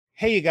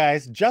Hey, you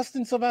guys,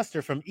 Justin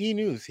Sylvester from E!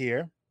 News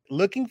here.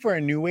 Looking for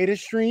a new way to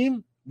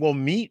stream? Well,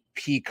 meet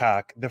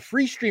Peacock, the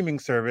free streaming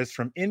service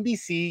from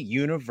NBC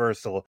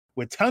Universal,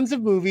 with tons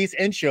of movies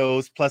and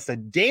shows, plus a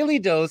daily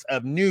dose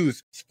of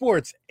news,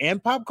 sports,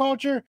 and pop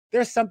culture.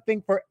 There's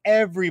something for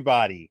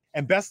everybody.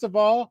 And best of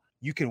all,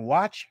 you can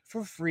watch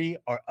for free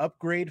or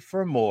upgrade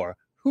for more.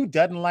 Who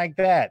doesn't like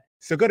that?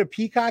 So go to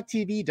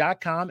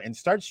peacocktv.com and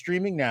start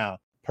streaming now.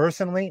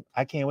 Personally,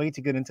 I can't wait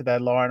to get into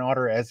that Law &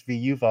 Order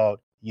SVU vault.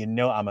 You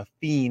know I'm a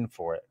fiend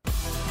for it.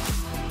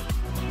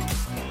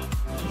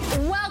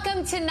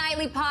 Welcome to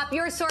Nightly Pop,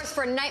 your source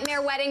for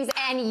nightmare weddings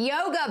and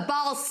yoga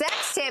ball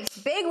sex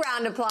tips. Big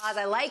round of applause.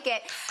 I like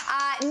it.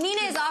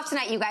 Nina is off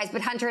tonight, you guys,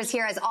 but Hunter is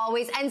here as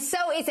always. And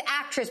so is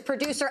actress,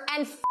 producer,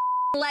 and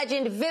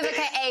legend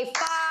Vivica A.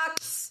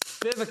 Fox.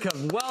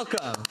 Vivica,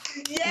 welcome.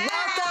 Yeah.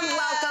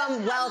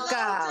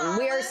 Welcome.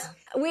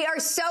 We are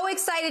so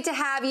excited to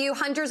have you.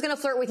 Hunter's going to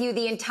flirt with you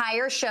the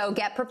entire show.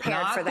 Get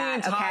prepared for that.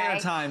 Not the entire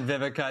time,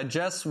 Vivica.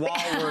 Just while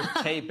we're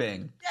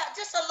taping. Yeah,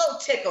 just a little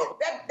tickle.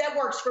 That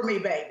works for me,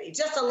 baby.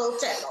 Just a little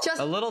tickle.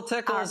 A little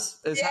tickles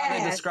is how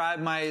they describe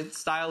my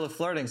style of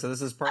flirting, so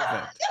this is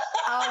perfect.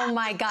 Oh,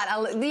 my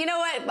God. You know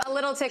what? A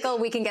little tickle.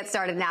 We can get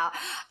started now.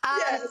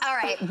 Yes. All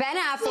right. Ben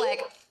Affleck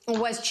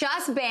was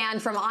just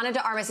banned from Ana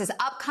de Armas'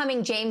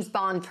 upcoming James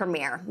Bond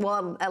premiere.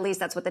 Well, at least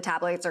that's what the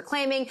tabloids are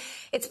claiming.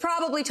 It's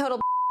probably total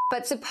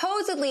but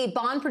supposedly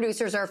Bond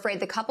producers are afraid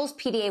the couple's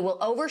PDA will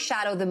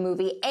overshadow the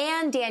movie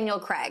and Daniel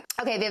Craig.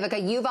 Okay,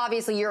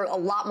 Vivica, you're a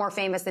lot more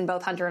famous than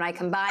both Hunter and I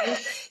combined.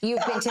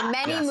 You've been to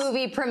many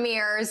movie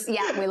premieres.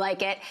 Yeah, we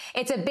like it.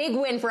 It's a big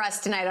win for us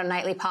tonight on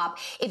Nightly Pop.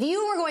 If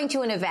you were going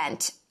to an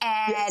event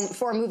and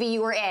for a movie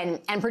you were in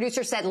and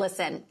producer said,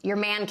 listen, your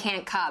man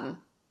can't come,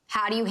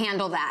 how do you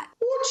handle that?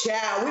 Ooh,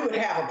 child, we would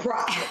have a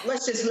problem.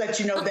 Let's just let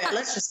you know that.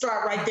 Let's just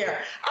start right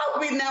there.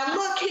 Now,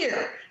 look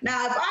here.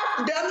 Now, if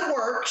I've done the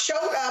work,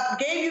 showed up,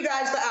 gave you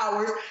guys the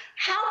hours,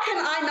 how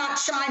can I not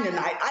shine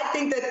tonight? I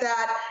think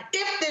that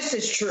if this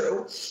is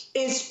true,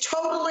 is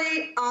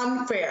totally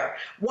unfair.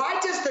 Why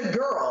does the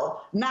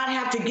girl not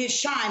have to get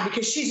shine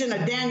because she's in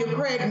a Daniel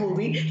Craig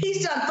movie?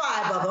 He's done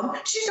 5 of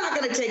them. She's not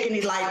going to take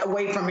any light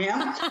away from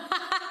him.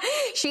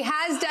 He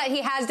has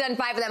done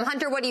 5 of them.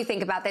 Hunter, what do you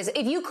think about this?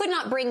 If you could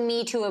not bring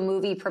me to a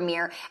movie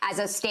premiere as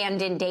a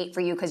stand-in date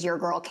for you because your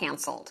girl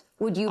canceled,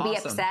 would you be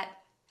upset?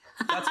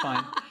 That's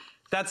fine.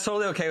 That's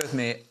totally okay with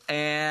me.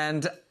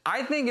 And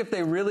I think if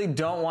they really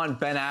don't want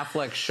Ben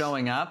Affleck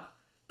showing up,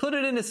 put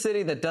it in a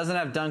city that doesn't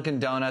have Dunkin'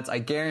 Donuts. I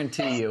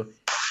guarantee you,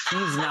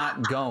 he's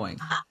not going.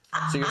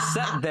 So you're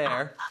set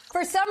there.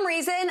 For some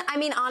reason, I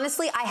mean,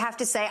 honestly, I have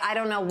to say, I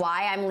don't know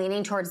why I'm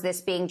leaning towards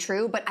this being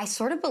true, but I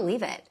sort of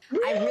believe it.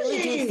 Really? I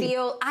really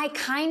do I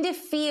kind of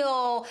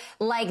feel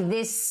like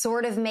this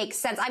sort of makes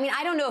sense. I mean,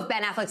 I don't know if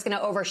Ben Affleck's going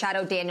to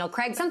overshadow Daniel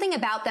Craig. Something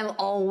about them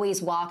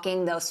always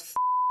walking those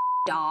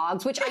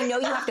dogs, which I know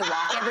you have to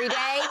walk every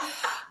day.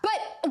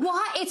 But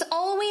why? It's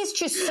always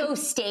just so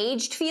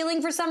staged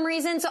feeling for some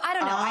reason. So I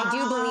don't know. I do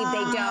believe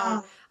they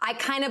don't. I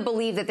kind of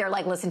believe that they're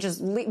like, listen, just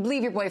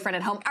leave your boyfriend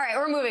at home. All right,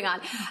 we're moving on.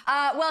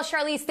 Well,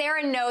 Charlize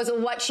Theron knows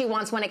what she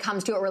wants when it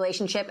comes to a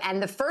relationship.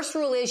 And the first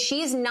rule is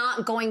she's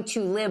not going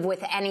to live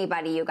with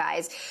anybody, you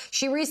guys.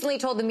 She recently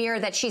told the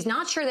Mirror that she's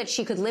not sure that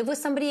she could live with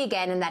somebody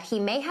again and that he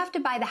may have to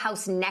buy the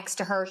house next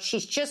to her.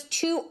 She's just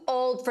too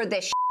old for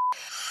this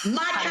My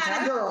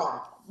kind of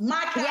girl.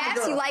 My kind of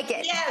girl. Yes, you like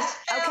it? Yes.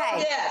 Okay.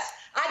 Yes.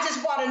 I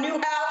just bought a new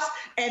house,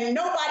 and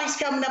nobody's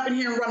coming up in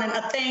here and running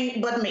a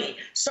thing but me.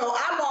 So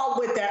I'm all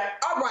with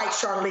that. All right,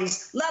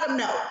 Charlize, let them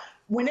know.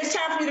 When it's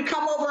time for you to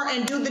come over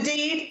and do the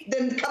deed,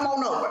 then come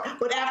on over.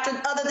 But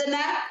other than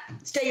that,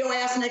 stay your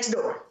ass next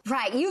door.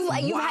 Right. You've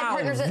had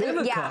partners.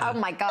 Vivica. Yeah. Oh,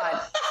 my God.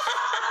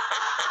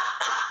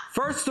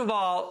 First of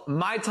all,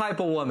 my type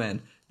of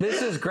woman.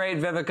 This is great,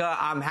 Vivica.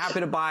 I'm happy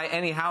to buy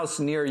any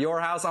house near your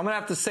house. I'm going to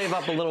have to save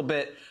up a little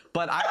bit,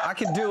 but I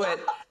can do it.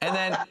 And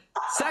then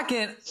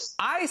second,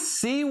 I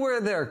see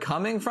where they're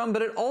coming from,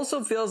 but it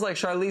also feels like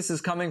Charlize is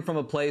coming from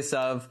a place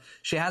of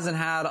she hasn't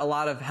had a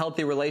lot of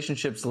healthy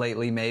relationships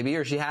lately, maybe,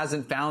 or she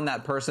hasn't found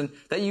that person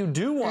that you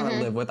do want to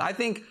live with. I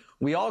think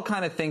we all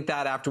kind of think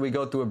that after we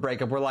go through a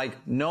breakup. We're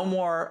like, no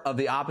more of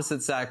the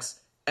opposite sex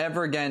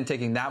ever again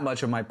taking that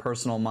much of my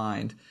personal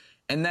mind.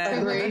 And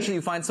then eventually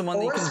you find someone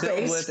that you can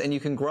build with and you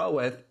can grow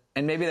with,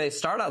 and maybe they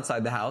start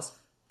outside the house,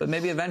 but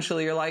maybe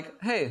eventually you're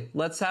like, hey,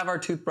 let's have our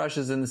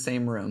toothbrushes in the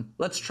same room.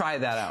 Let's try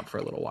that out for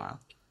a little while.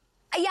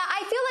 Yeah, I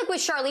feel like with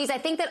Charlize, I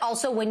think that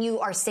also when you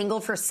are single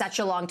for such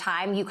a long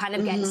time, you kind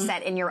of get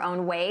set in your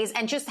own ways.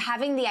 And just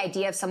having the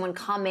idea of someone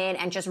come in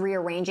and just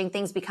rearranging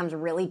things becomes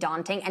really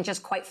daunting and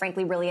just quite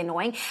frankly really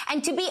annoying.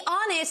 And to be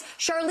honest,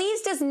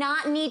 Charlize does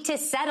not need to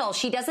settle.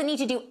 She doesn't need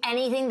to do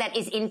anything that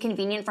is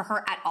inconvenient for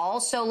her at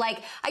all. So like,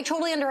 I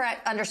totally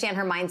understand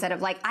her mindset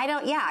of like,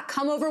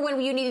 come over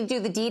when you need to do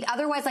the deed.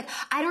 Otherwise, like,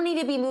 I don't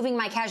need to be moving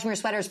my cashmere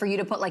sweaters for you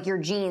to put like your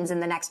jeans in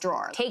the next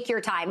drawer. Take your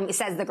time,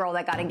 says the girl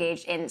that got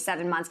engaged in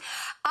 7 months.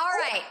 All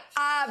right.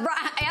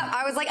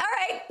 I was like, all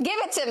right, give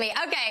it to me.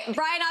 Okay,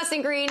 Brian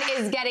Austin Green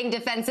is getting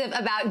defensive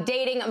about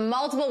dating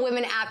multiple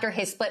women after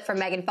his split from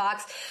Megan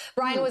Fox.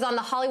 Brian was on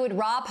the Hollywood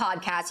Raw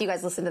podcast. You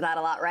guys listen to that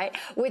a lot, right?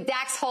 With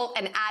Dax Holt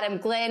and Adam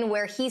Glynn,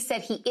 where he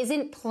said he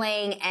isn't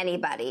playing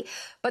anybody.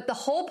 But the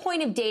whole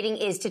point of dating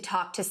is to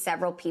talk to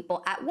several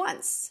people at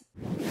once.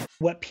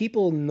 What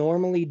people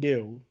normally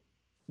do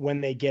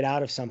when they get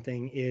out of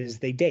something is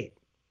they date.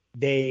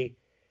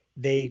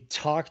 They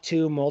talk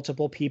to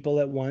multiple people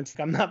at once.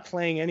 I'm not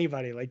playing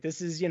anybody. Like,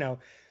 this is,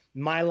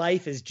 my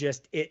life is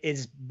just, it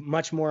is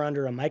much more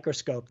under a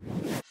microscope.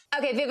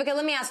 Okay, Vivica,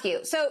 let me ask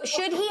you. So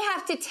should he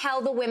have to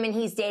tell the women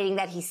he's dating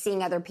that he's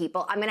seeing other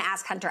people? I'm going to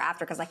ask Hunter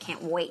after because I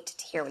can't wait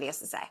to hear what he has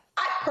to say.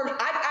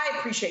 I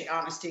appreciate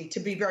honesty, to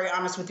be very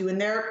honest with you.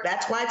 And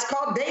that's why it's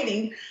called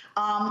dating.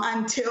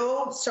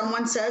 Until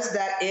someone says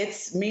that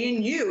it's me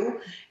and you,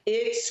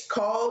 it's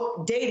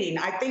called dating.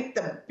 I think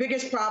the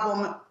biggest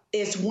problem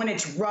is when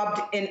it's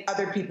rubbed in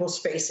other people's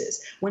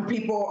faces, when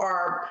people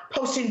are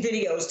posting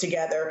videos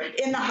together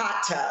in the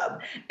hot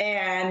tub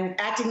and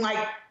acting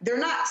like they're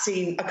not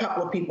seeing a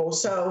couple of people.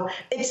 So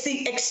it's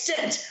the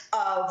extent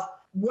of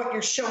what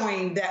you're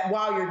showing that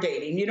while you're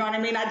dating. You know what I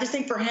mean? I just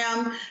think for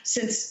him,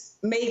 since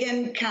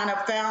Megan kind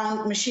of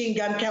found Machine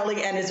Gun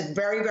Kelly and is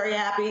very, very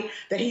happy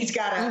that he's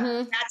got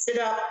to match it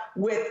up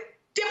with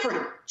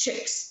different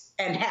chicks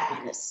and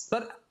happiness.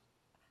 But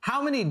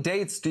how many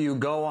dates do you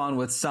go on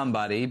with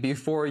somebody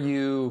before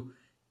you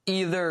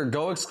either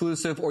go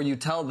exclusive or you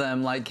tell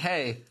them, like,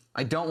 hey,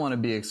 I don't want to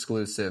be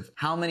exclusive?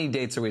 How many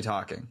dates are we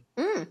talking?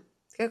 Good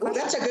question. Well,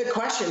 that's a good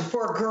question.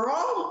 For a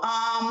girl,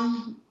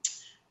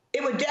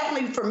 it would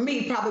definitely, for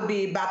me, probably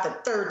be about the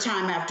third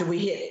time after we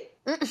hit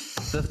it.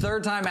 The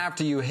third time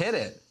after you hit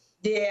it?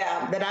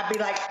 Yeah, that I'd be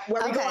like,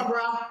 where we going,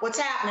 bro? What's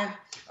happening?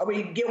 Are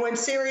we getting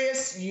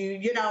serious?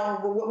 You know,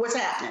 what's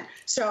happening?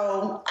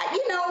 So,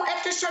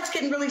 after it starts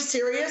getting really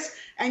serious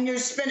and you're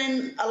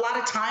spending a lot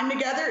of time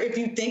together, if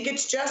you think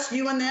it's just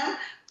you and them,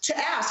 to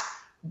ask,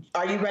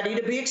 are you ready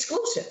to be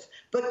exclusive?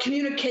 But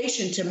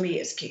communication to me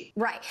is key.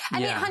 Right.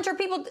 I mean, Hunter,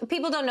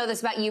 people don't know this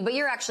about you, but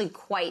you're actually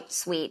quite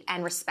sweet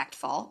and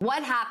respectful.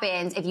 What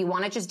happens if you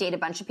want to just date a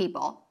bunch of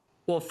people?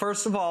 Well,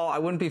 first of all, I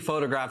wouldn't be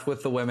photographed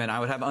with the women. I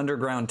would have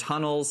underground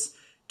tunnels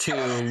to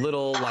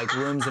little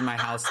rooms in my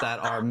house that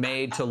are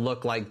made to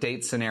look like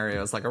date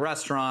scenarios, like a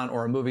restaurant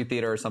or a movie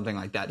theater or something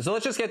like that. So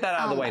let's just get that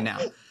out of the way now.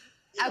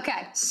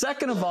 Okay.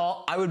 Second of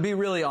all, I would be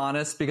really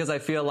honest because I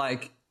feel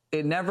like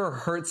it never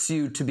hurts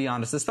you to be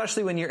honest,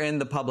 especially when you're in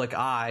the public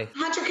eye.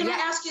 Hunter, can I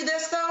ask you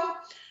this though?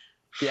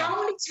 Yeah.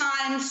 How many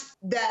times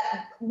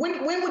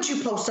when would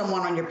you post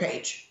someone on your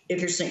page if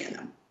you're seeing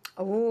them?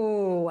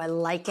 Oh, I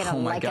like it. I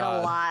like it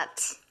a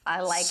lot.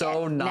 I like it.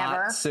 So not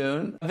Never.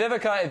 soon.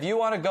 Vivica, if you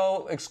want to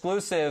go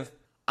exclusive,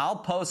 I'll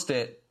post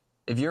it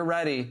if you're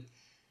ready.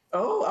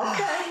 Oh,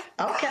 okay.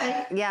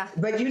 Okay. Yeah.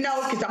 But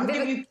because I'm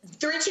going to give you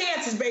 3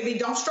 chances, baby.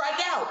 Don't strike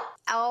out.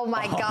 Oh,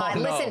 my God.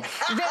 no. Listen,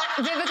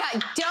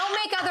 Vivica, don't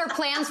make other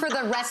plans for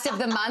the rest of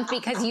the month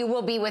because you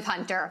will be with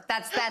Hunter.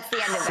 That's the end of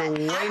it.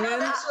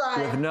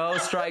 Swinging with no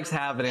strikes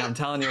happening. I'm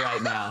telling you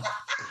right now.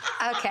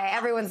 Okay,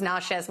 everyone's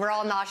nauseous. We're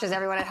all nauseous.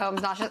 Everyone at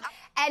home's nauseous.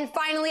 And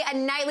finally, a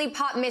nightly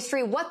pop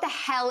mystery. What the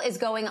hell is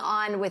going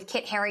on with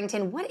Kit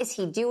Harington? What is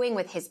he doing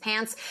with his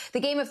pants? The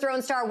Game of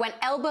Thrones star went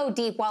elbow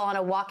deep while on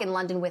a walk in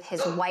London with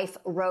his wife,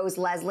 Rose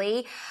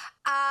Leslie.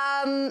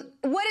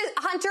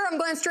 Hunter, I'm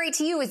going straight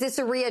to you. Is this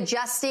a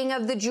readjusting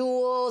of the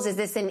jewels? Is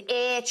this an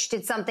itch?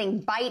 Did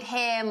something bite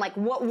him?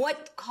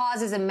 What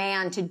causes a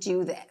man to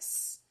do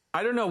this?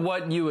 I don't know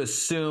what you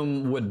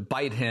assume would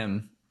bite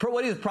him.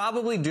 What he's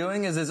probably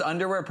doing is his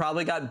underwear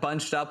probably got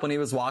bunched up when he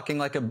was walking,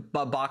 like a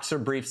boxer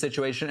brief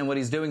situation. And what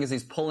he's doing is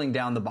he's pulling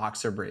down the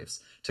boxer briefs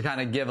to kind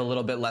of give a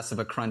little bit less of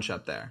a crunch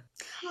up there.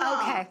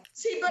 Okay.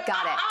 See, but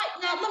Got it.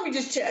 now let me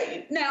just tell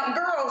you. Now,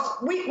 girls,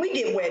 we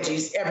get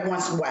wedgies every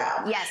once in a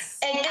while. Yes,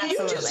 and you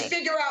absolutely. just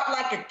figure out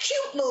like a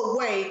cute little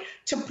way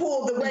to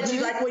pull the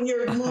wedgie, like when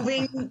you're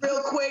moving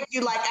real quick,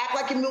 you act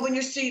like you're moving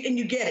your seat and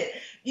you get it.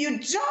 You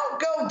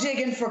don't go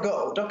digging for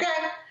gold, okay?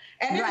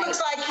 And it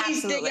looks like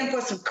he's digging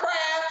for some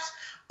crabs,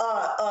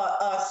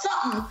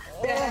 something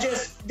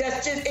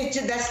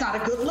that's not a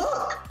good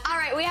look. All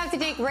right, we have to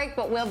take a break,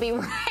 but we'll be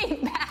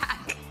right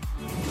back.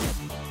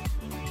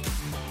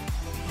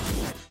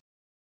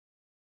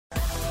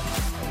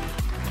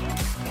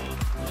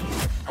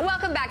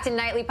 Welcome back to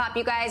Nightly Pop,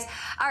 you guys.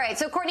 All right,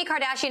 so Kourtney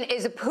Kardashian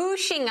is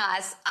pushing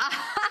us.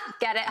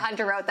 Get it?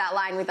 Hunter wrote that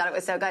line. We thought it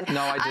was so good.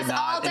 No, I did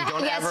not. And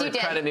don't yes, ever you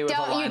did. credit me with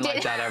a line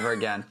like that ever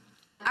again.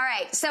 All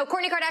right, so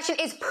Kourtney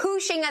Kardashian is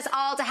pushing us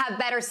all to have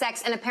better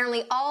sex, and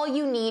apparently all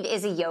you need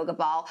is a yoga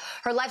ball.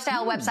 Her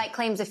lifestyle website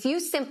claims a few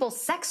simple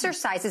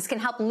sexercises can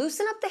help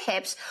loosen up the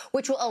hips,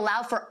 which will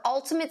allow for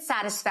ultimate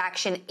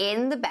satisfaction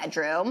in the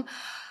bedroom.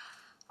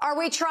 Are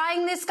we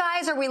trying this,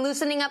 guys? Are we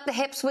loosening up the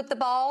hips with the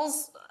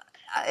balls?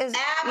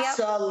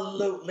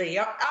 Absolutely.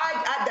 Yep.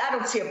 I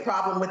don't see a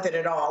problem with it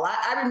at all.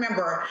 I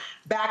remember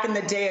back in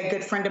the day, a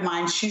good friend of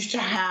mine, she used to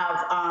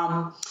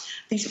have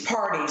these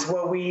parties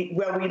where we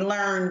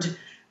learned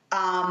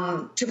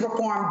to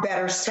perform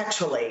better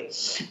sexually.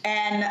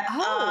 And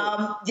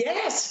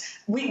yes,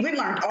 we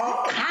learned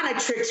all kind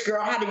of tricks,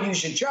 girl, how to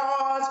use your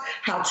jaws,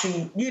 how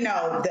to, you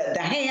know, the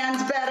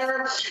hands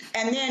better.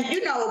 And then,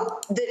 you know,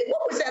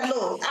 what was that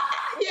little,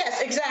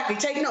 yes, exactly.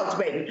 Take notes,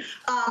 baby.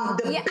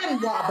 The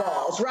Benoit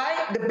balls,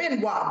 right? The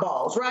Benoit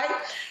balls, right?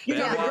 You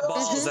know, the girls,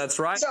 balls, that's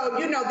right. So,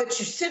 you know, that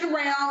you sit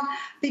around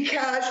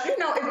because, you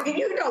know,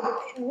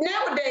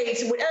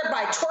 nowadays with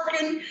everybody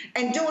twerking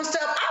and doing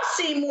stuff, I've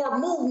seen more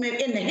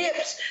movement in the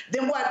hips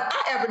than what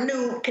I ever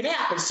knew could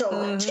happen.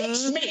 So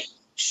teach me.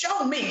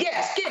 Show me.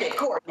 Yes, get it,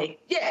 Courtney.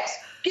 Yes,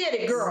 get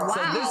it, girl.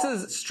 Wow. So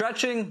this is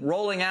stretching,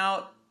 rolling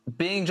out,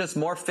 being just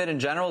more fit in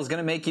general is going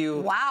to make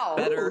you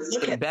better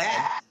in bed.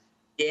 That.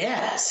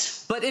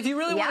 Yes. But if you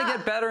really want to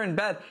get better in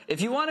bed,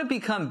 if you want to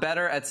become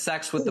better at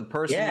sex with the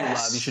person you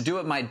love, you should do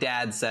what my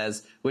dad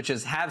says, which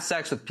is have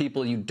sex with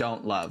people you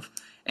don't love.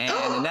 And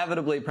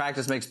inevitably,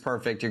 practice makes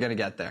perfect. You're going to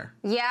get there.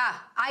 Yeah.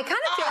 I kind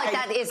of feel like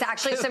that is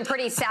actually some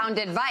pretty sound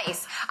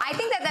advice. I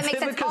think that makes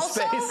sense.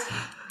 Also,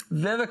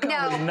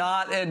 Vivica was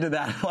not into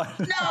that one.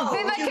 No,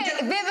 Vivica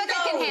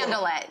can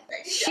handle it.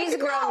 She's a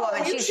grown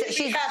woman.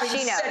 She knows.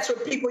 Sex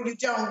with people you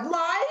don't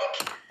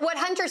like. What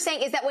Hunter's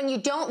saying is that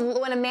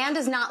when a man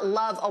does not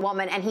love a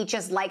woman and he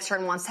just likes her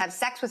and wants to have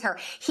sex with her,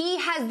 he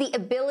has the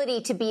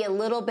ability to be a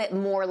little bit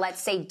more,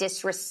 let's say,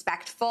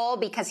 disrespectful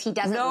because he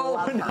doesn't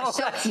love her.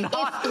 So that's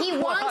not if he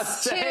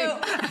wants to,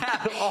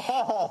 at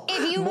all.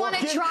 If you want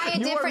to try a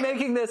different, you are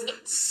making this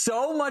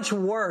so much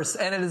worse.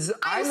 And it is.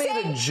 I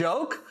made a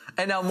joke.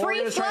 And now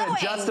Morgan is trying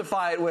to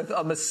justify it with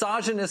a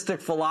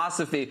misogynistic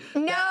philosophy.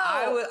 No.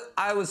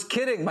 I was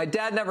kidding. My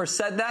dad never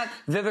said that.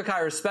 Vivica, I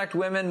respect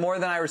women more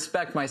than I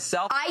respect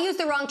myself. I used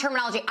the wrong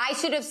terminology. I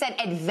should have said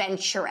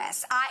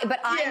adventurous.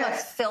 But I'm a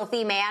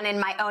filthy man in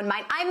my own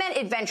mind. I meant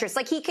adventurous.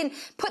 Like he can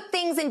put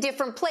things in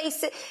different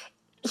places.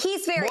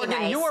 He's very Morgan,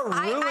 nice. you are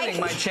ruining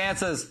my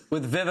chances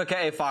with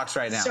Vivica A. Fox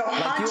right now. So,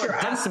 Hunter, you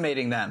are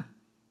decimating them.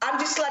 I'm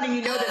just letting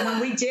you know that when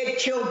we did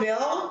Kill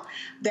Bill,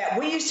 that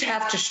we used to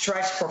have to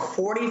stretch for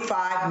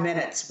 45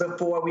 minutes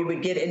before we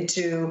would get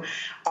into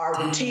our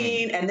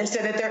routine and this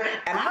and that.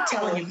 And I'm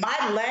telling you,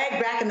 my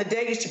leg back in the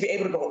day used to be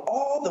able to go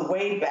all the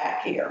way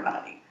back here,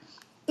 honey.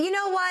 You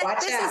know what?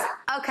 Watch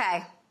out.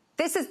 Okay.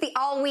 This is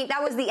that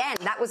was the end.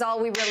 That was all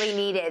we really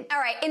needed. All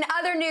right. In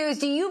other news,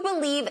 do you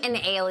believe in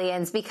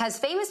aliens? Because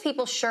famous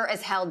people sure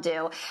as hell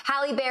do.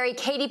 Halle Berry,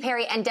 Katy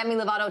Perry, and Demi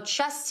Lovato,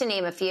 just to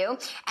name a few.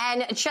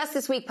 And just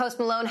this week, Post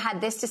Malone had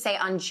this to say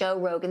on Joe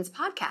Rogan's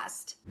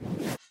podcast.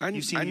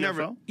 You've seen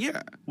UFO?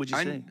 Yeah. What'd you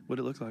say?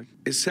 What'd it look like?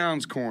 It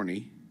sounds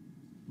corny,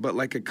 but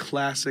like a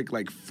classic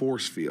like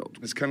force field.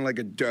 It's kind of like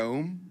a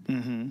dome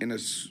in a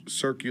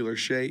circular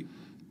shape.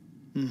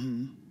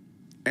 And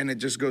it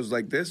just goes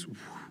like this.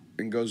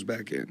 And goes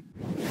back in.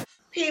 But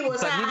he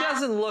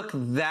doesn't look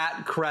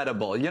that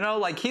credible. You know,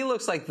 like he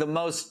looks like the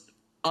most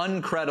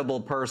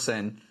uncredible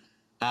person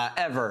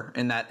ever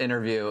in that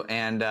interview.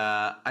 And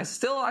I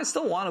still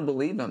want to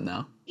believe him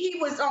though. He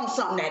was on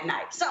something that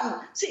night.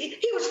 He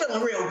was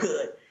feeling real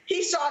good. He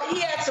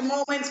had some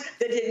moments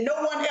that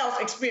no one else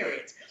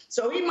experienced.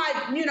 So he might,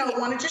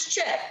 want to just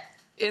check.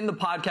 In the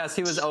podcast,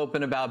 he was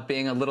open about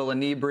being a little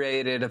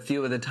inebriated a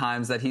few of the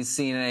times that he's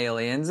seen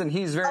aliens. And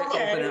he's very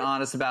open and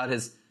honest about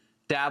his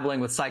dabbling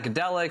with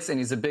psychedelics, and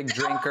he's a big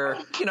drinker.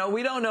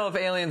 We don't know if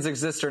aliens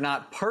exist or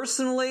not.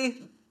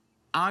 Personally,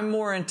 I'm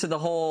more into the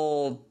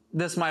whole,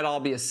 this might all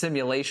be a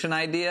simulation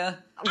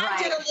idea.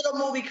 I did a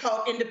little movie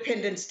called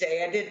Independence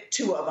Day. I did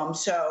 2 of them.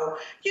 So,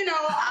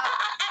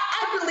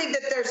 I believe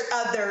that there's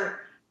other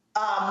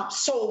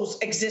souls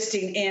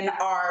existing in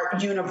our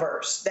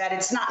universe, that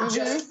it's not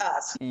just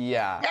us.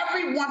 Yeah.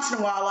 Every once in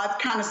a while, I've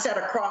kind of sat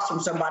across from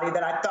somebody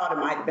that I thought it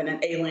might have been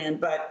an alien,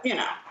 but,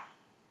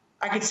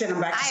 I could send them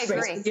back to space. I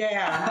agree.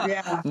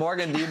 Yeah.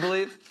 Morgan, do you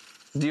believe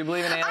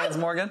in aliens,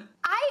 Morgan?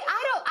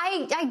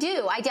 I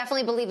do. I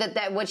definitely believe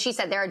that what she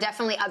said, there are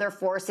definitely other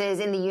forces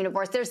in the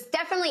universe. There's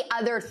definitely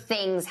other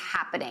things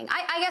happening.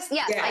 I guess,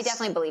 yes, I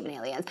definitely believe in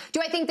aliens.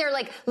 Do I think they're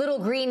like little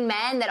green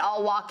men that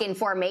all walk in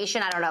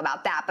formation? I don't know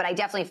about that, but I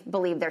definitely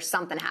believe there's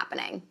something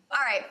happening.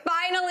 All right,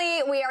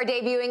 finally, we are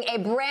debuting a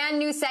brand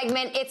new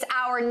segment. It's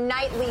our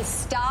Nightly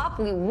Stop.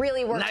 We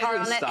really worked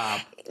hard on it.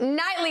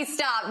 Nightly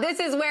Stop. This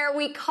is where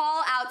we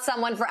call out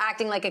someone for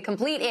acting like a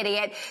complete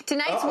idiot.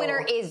 Tonight's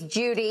winner is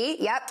Judy.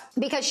 Yep.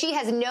 Because she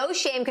has no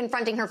shame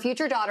confronting her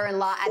future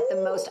daughter-in-law at the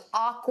most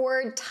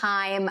awkward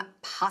time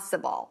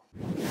possible.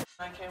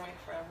 I can't wait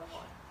for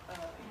everyone.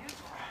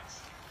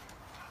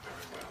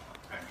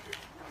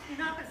 You're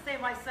not going to say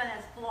my son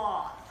has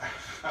flaws.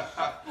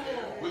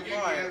 You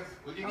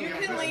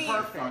can leave. No,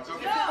 I don't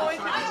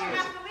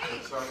have to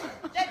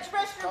leave. That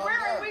dress you're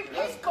wearing, we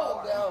paid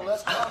for.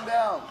 Let's calm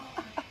down.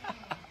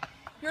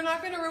 You're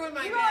not going to ruin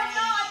my day. You are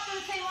not going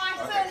to say my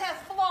son has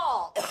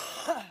flaws.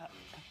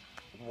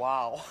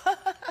 Wow.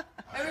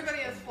 Everybody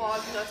has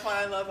flaws, and that's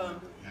why I love them.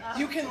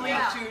 You can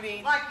leave,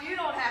 Judy. Like you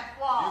don't have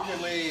flaws. You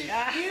can leave.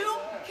 You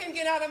can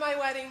get out of my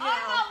wedding now.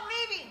 I'm not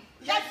leaving.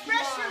 That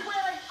dress you're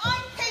wearing,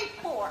 I paid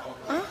for.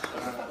 Let's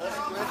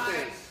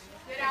get this.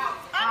 Get out.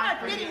 I'm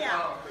not getting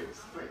out.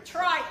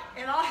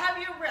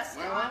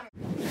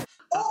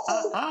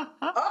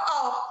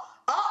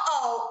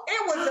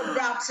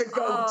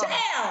 go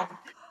down.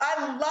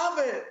 I love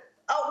it.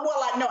 Oh,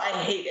 well,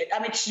 I hate it. I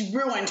mean, she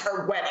ruined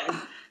her wedding,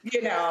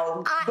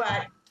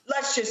 but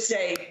let's just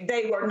say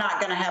they were not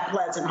going to have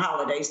pleasant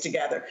holidays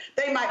together.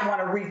 They might want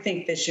to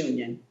rethink this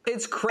union.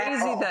 It's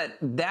crazy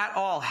that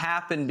all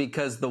happened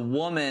because the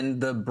woman,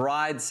 the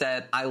bride,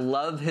 said, I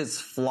love his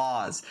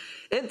flaws.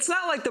 It's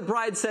not like the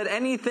bride said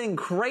anything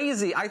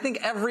crazy. I think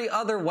every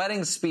other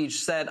wedding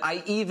speech said,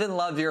 I even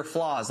love your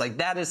flaws. Like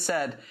that is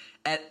said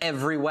at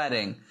every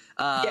wedding.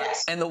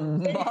 Yes. And the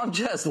mom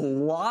just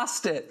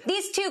lost it.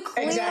 These two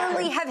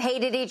clearly have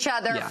hated each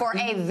other for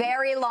a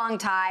very long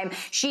time.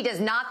 She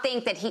does not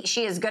think that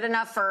she is good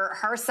enough for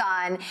her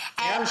son.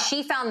 And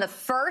she found the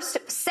first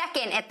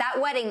second at that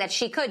wedding that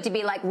she could to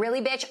be like, really,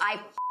 bitch, I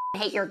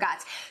hate your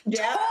guts.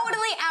 Yeah.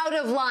 Totally out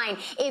of line.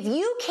 If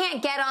you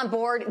can't get on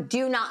board,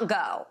 do not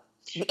go.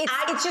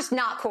 It's just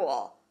not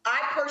cool.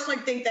 I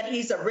personally think that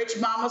he's a rich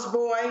mama's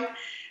boy.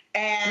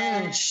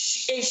 And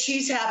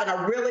she's having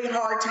a really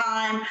hard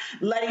time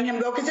letting him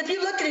go. Because if you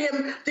look at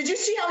him, did you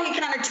see how he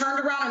kind of turned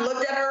around and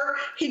looked at her?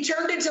 He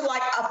turned into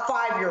like a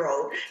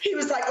 5-year-old. He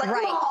was like,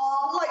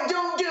 Mom, like,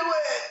 don't do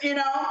it,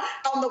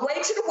 On the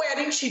way to the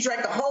wedding, she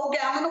drank a whole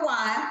gallon of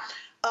wine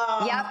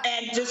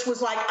and just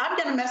was like, I'm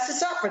going to mess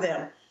this up for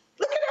them.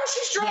 Look at how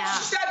she's dressed. Yeah.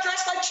 She's not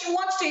dressed like she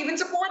wants to even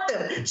support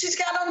them. She's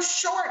got on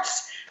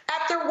shorts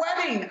at their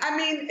wedding. I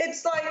mean,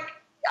 it's like...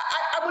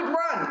 I would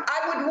run. I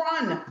would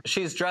run.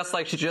 She's dressed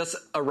like she just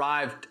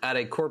arrived at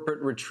a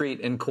corporate retreat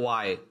in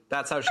Kauai.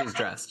 That's how she's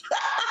dressed.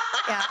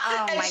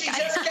 And she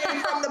just came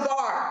from the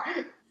bar.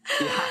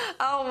 Yeah.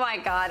 Oh my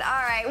God.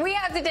 All right. We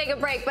have to take a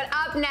break, but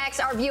up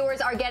next, our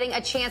viewers are getting a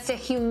chance to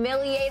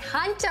humiliate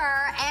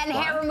Hunter, and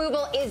hair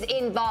removal is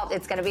involved.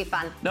 It's going to be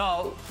fun.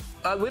 No,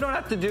 we don't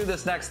have to do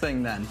this next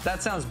thing then.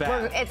 That sounds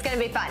bad. It's going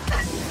to be fun.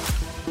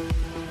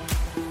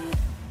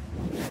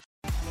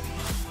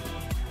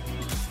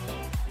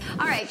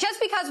 All right, just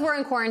because we're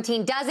in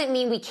quarantine doesn't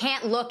mean we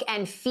can't look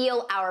and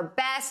feel our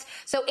best.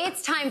 So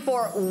it's time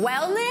for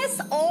wellness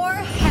or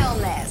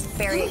hellness.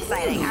 Very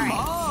exciting. All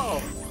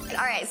right.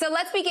 All right, so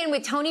let's begin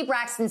with Toni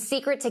Braxton's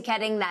secret to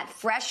getting that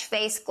fresh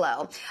face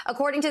glow.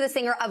 According to the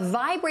singer, a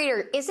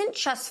vibrator isn't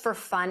just for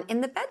fun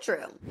in the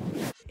bedroom.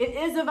 It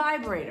is a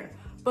vibrator,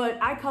 but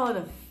I call it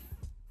a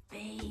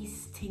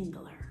face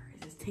tingler.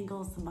 It just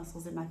tingles the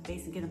muscles in my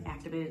face and get them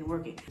activated and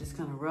working. Just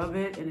kind of rub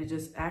it and it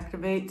just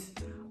activates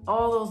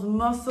all those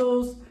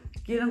muscles,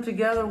 get them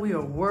together. We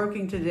are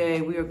working today.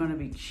 We are going to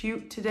be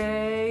cute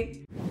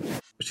today.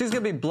 She's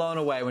going to be blown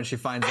away when she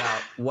finds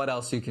out what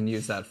else you can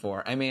use that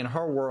for. I mean,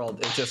 her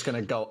world is just going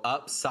to go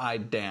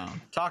upside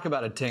down. Talk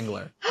about a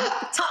tingler.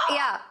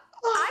 Yeah.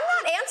 I'm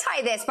not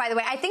anti this, by the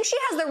way. I think she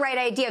has the right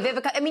idea.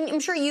 Vivica, I mean,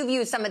 I'm sure you've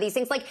used some of these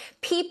things. Like,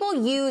 people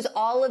use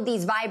all of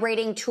these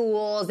vibrating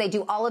tools. They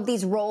do all of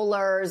these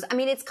rollers. I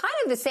mean, it's kind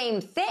of the same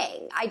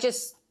thing. I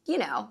just,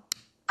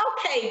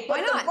 Okay,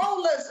 but the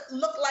rollers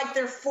look like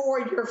they're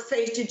for your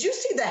face. Did you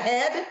see the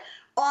head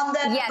on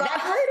that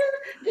vibrator?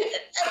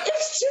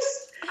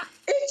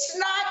 It's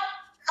not,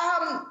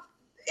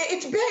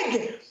 it's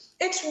big.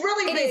 It's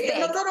really big.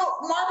 And the little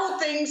marble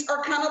things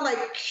are kind of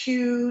like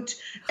cute,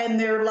 and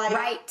they're like,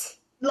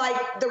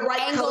 like the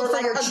right angle color, for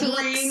like your a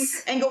green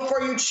angle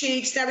for your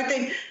cheeks and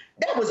everything.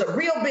 That was a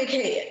real big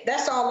head.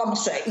 That's all I'm gonna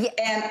say. Yeah.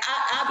 And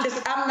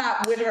I'm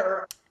not with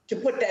her to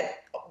put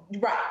that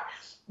right.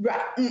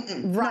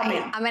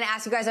 Right. I'm going to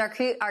ask you guys our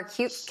cute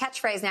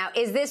catchphrase now.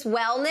 Is this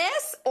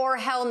wellness or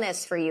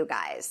hellness for you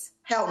guys?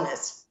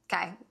 Hellness.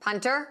 Okay.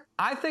 Hunter?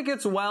 I think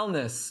it's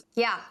wellness.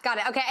 Yeah, got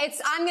it. Okay,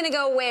 I'm going to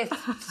go with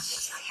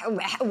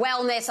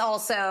wellness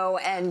also,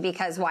 and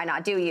because why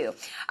not, do you?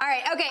 All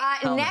right,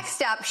 okay,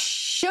 next up,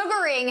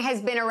 sugaring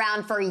has been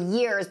around for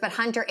years, but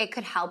Hunter, it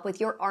could help with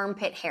your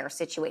armpit hair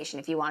situation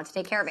if you wanted to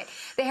take care of it.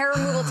 The hair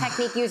removal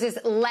technique uses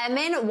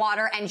lemon,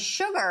 water, and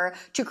sugar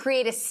to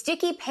create a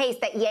sticky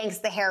paste that yanks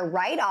the hair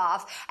right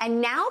off,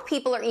 and now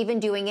people are even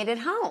doing it at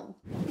home.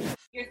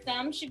 Your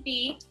thumb should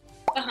be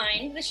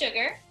behind the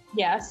sugar.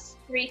 Yes.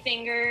 3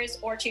 fingers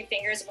or 2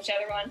 fingers,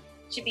 whichever one,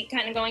 should be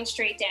kind of going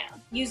straight down.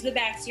 Use the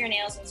backs of your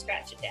nails and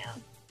scratch it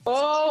down.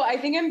 Oh, I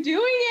think I'm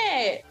doing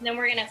it. And then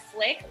we're going to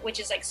flick, which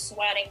is like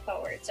swatting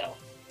forward. So.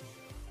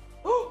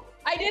 Oh,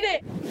 I did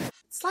it.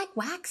 It's like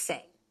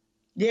waxing.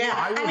 Yeah.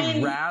 I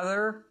would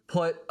rather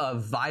put a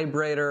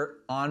vibrator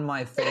on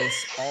my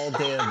face all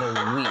day of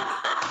the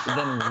week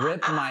than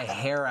rip my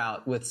hair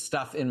out with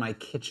stuff in my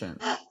kitchen.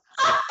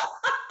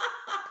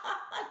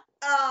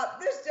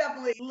 This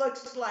definitely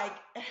looks like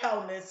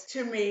hellness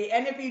to me.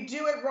 And if you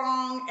do it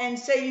wrong and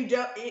say you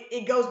don't,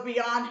 it goes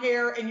beyond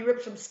hair and you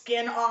rip some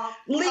skin off,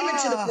 leave it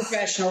to the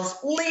professionals.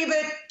 Leave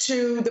it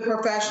to the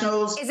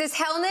professionals. Is this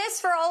hellness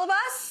for all of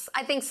us?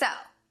 I think so.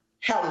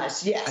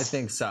 Hellness, yes. I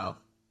think so.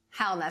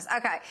 Hellness.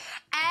 Okay.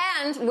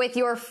 And with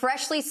your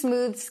freshly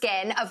smooth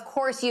skin, of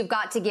course, you've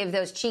got to give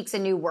those cheeks a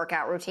new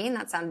workout routine.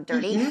 That sounded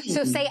dirty.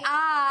 So say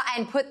ah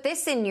and put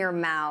this in your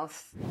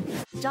mouth.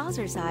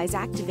 Jazzercise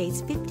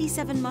activates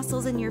 57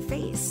 muscles in your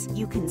face.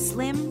 You can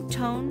slim,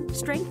 tone,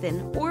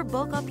 strengthen, or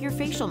bulk up your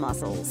facial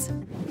muscles.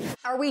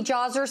 Are we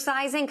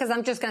jazzercising? Because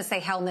I'm just going to say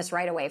hellness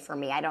right away for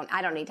me. I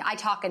don't need to. I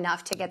talk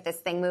enough to get this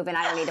thing moving.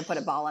 I don't need to put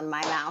a ball in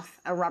my mouth.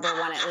 A rubber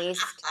one at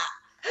least.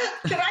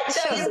 Can I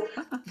tell you,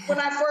 when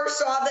I first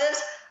saw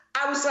this,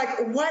 I was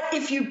like, what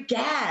if you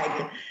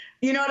gag?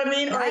 You know what I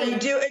mean? Right. Or you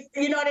do it,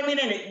 you know what I mean?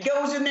 And it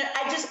goes in there.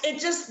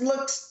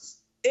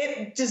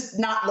 It just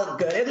not look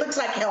good. It looks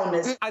like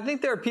hellness. I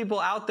think there are people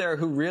out there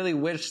who really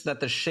wish that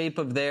the shape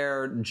of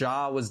their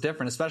jaw was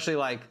different, especially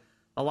like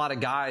a lot of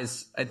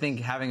guys. I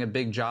think having a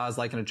big jaw is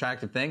like an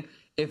attractive thing.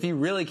 If you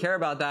really care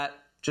about that,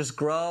 just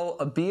grow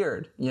a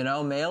beard, you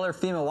know, male or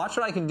female. Watch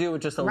what I can do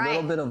with just a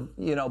little bit of,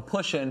 you know,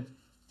 pushing.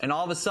 And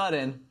all of a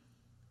sudden,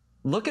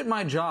 look at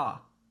my jaw.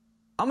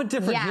 I'm a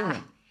different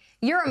human.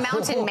 You're a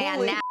mountain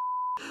man now.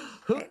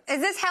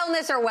 Is this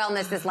hellness or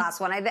wellness, this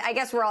last one? I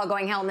guess we're all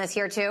going hellness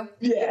here, too?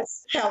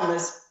 Yes,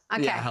 hellness.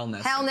 Okay. Yeah,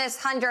 hellness. Hellness,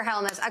 Hunter,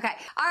 hellness. Okay.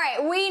 All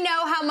right. We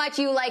know how much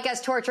you like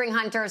us torturing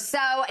hunters,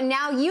 so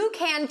now you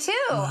can too.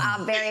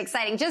 Very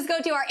exciting. Just go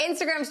to our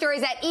Instagram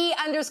stories at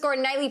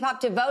 _nightlypop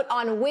to vote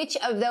on which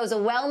of those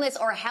wellness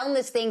or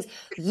hellness things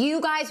you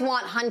guys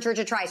want Hunter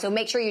to try. So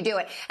make sure you do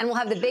it. And we'll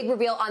have the big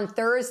reveal on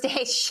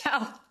Thursday's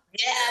show.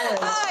 Yes.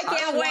 Oh, I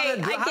can't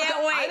wait. I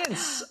can't wait.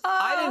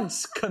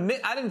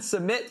 I didn't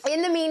submit.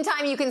 In the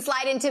meantime, you can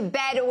slide into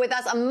bed with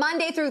us on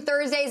Monday through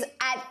Thursdays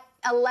at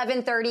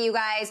 11:30, you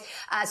guys.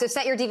 So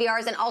set your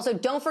DVRs, and also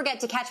don't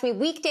forget to catch me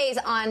weekdays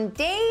on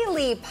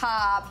Daily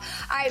Pop.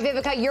 All right,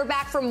 Vivica, you're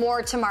back for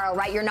more tomorrow,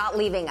 right? You're not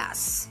leaving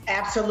us.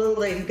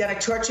 Absolutely. I'm going to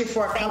torture you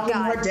for a couple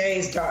more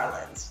days,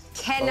 darlings.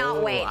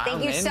 Cannot wait.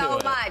 Thank you so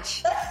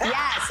much.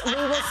 Yes, we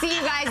will see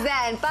you guys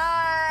then.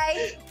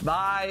 Bye.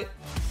 Bye.